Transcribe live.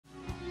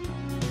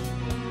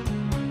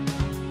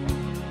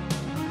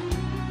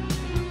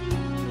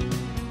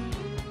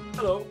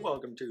Hello,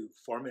 welcome to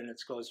 4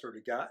 Minutes Closer to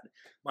God.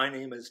 My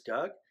name is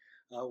Doug.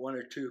 I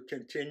wanted to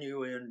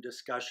continue in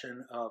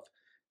discussion of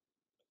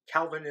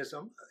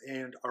Calvinism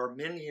and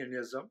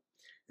Arminianism.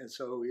 And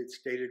so it's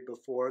stated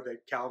before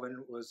that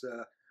Calvin was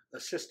a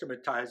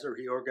systematizer.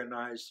 He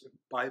organized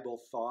Bible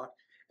thought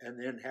and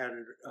then had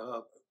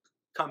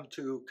come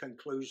to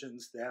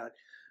conclusions that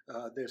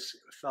this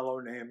fellow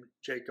named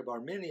Jacob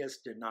Arminius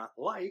did not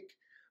like,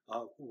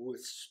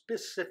 with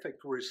specific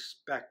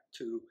respect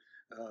to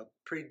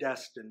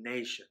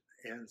predestination.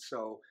 And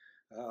so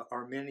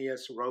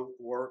Arminius wrote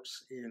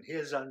works in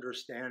his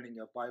understanding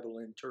of Bible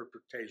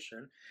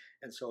interpretation.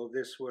 And so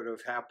this would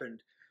have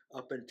happened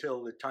up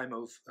until the time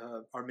of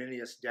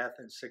Arminius' death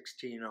in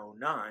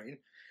 1609.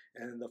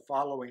 And the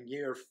following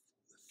year,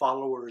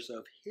 followers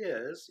of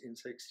his in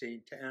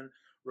 1610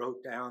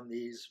 wrote down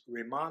these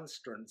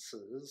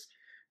Remonstrances.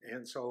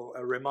 And so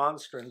a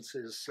remonstrance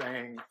is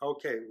saying,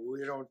 okay,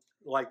 we don't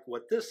like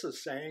what this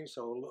is saying,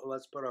 so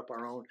let's put up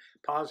our own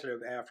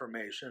positive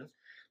affirmation.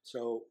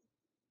 So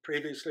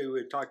previously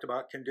we talked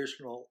about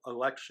conditional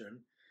election,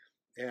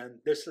 and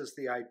this is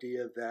the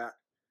idea that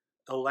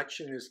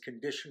election is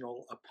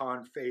conditional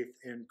upon faith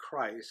in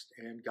Christ,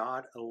 and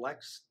God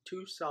elects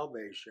to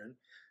salvation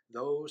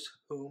those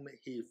whom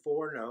he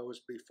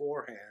foreknows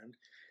beforehand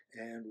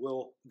and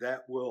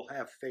will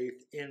have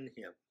faith in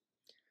him.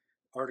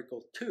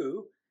 Article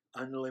 2,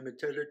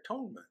 unlimited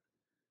atonement.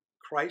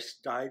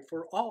 Christ died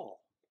for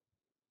all,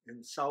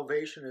 and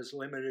salvation is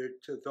limited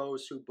to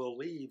those who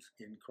believe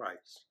in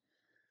Christ.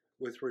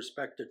 With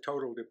respect to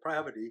total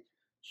depravity,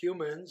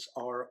 humans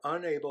are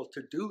unable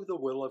to do the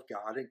will of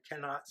God and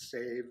cannot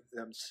save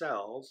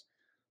themselves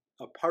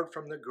apart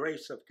from the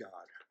grace of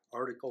God.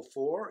 Article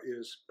 4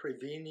 is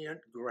prevenient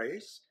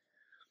grace.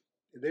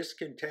 This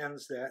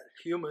contends that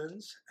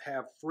humans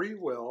have free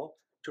will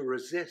to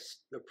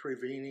resist the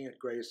prevenient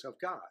grace of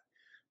God.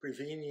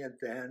 Prevenient,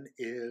 then,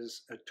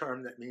 is a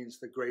term that means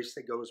the grace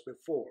that goes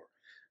before,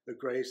 the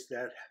grace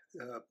that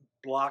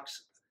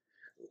blocks,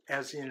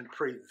 as in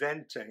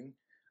preventing.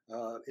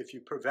 If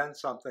you prevent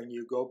something,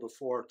 you go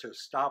before to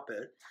stop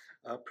it.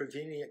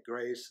 Prevenient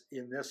grace,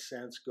 in this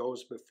sense,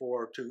 goes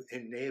before to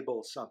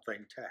enable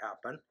something to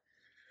happen.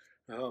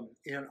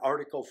 In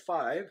Article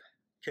 5,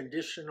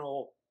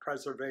 conditional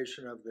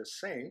preservation of the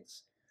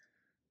saints,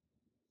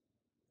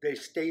 they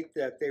state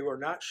that they were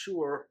not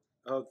sure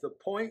of the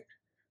point,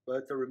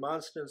 but the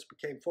Remonstrants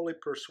became fully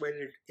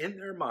persuaded in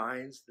their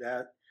minds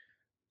that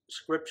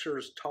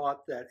scriptures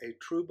taught that a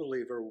true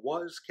believer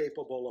was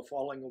capable of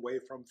falling away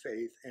from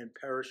faith and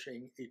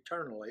perishing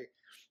eternally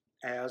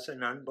as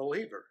an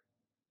unbeliever.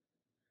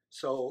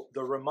 So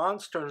the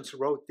Remonstrants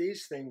wrote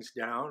these things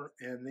down,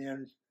 and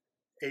then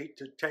 8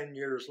 to 10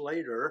 years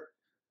later,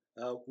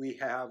 we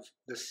have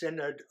the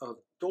Synod of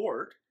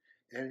Dort,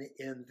 and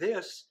in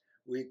this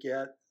we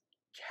get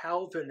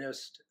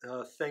Calvinist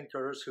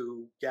thinkers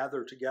who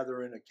gathered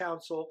together in a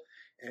council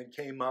and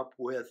came up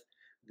with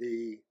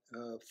the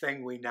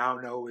thing we now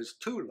know as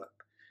TULIP.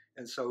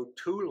 And so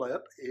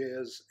TULIP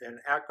is an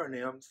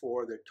acronym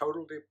for the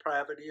total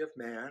depravity of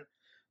man,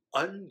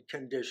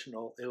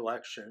 unconditional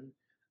election,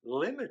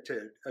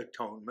 limited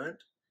atonement,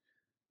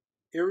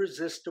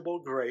 irresistible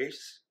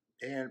grace,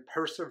 and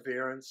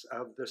perseverance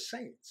of the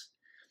saints.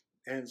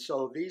 And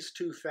so these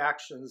two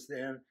factions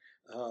then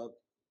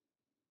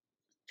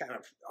kind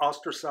of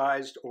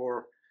ostracized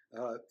or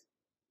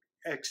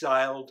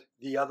exiled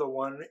the other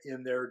one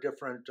in their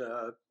different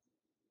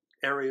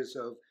areas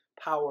of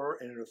power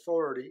and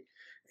authority.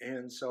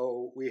 And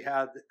so we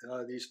had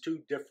these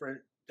two different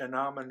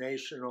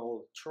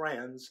denominational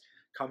trends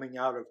coming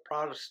out of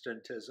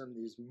Protestantism,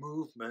 these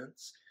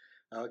movements,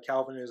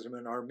 Calvinism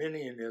and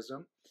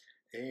Arminianism.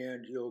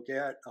 And you'll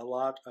get a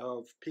lot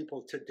of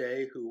people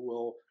today who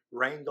will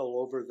wrangle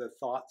over the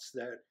thoughts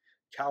that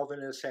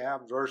Calvinists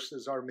have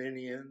versus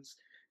Arminians,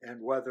 and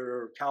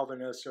whether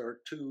Calvinists are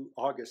too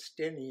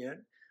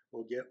Augustinian,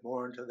 we'll get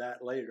more into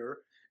that later,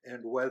 and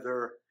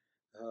whether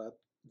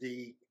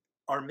the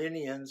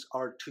Arminians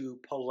are too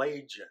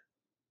Pelagian.